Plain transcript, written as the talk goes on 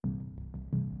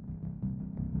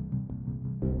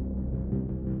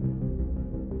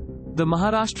The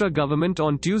Maharashtra government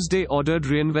on Tuesday ordered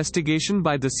reinvestigation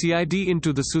by the CID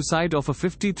into the suicide of a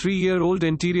 53-year-old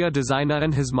interior designer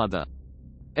and his mother,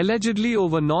 allegedly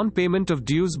over non-payment of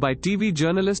dues by TV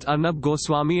journalist Arnab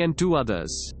Goswami and two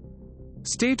others.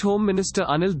 State Home Minister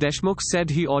Anil Deshmukh said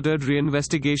he ordered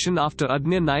reinvestigation after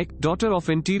Adnya Naik, daughter of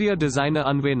interior designer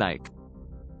Anvay Naik,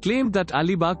 claimed that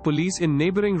Alibag Police in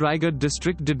neighbouring Raigad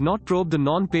district did not probe the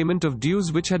non-payment of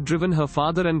dues which had driven her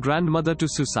father and grandmother to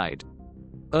suicide.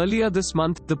 Earlier this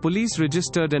month, the police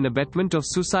registered an abetment of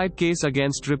suicide case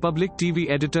against Republic TV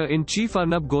editor-in-chief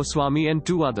Arnab Goswami and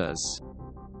two others.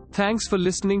 Thanks for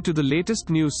listening to the latest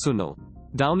news Suno.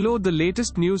 Download the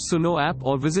latest news Suno app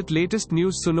or visit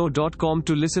latestnewssuno.com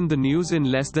to listen the news in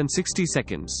less than 60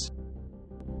 seconds.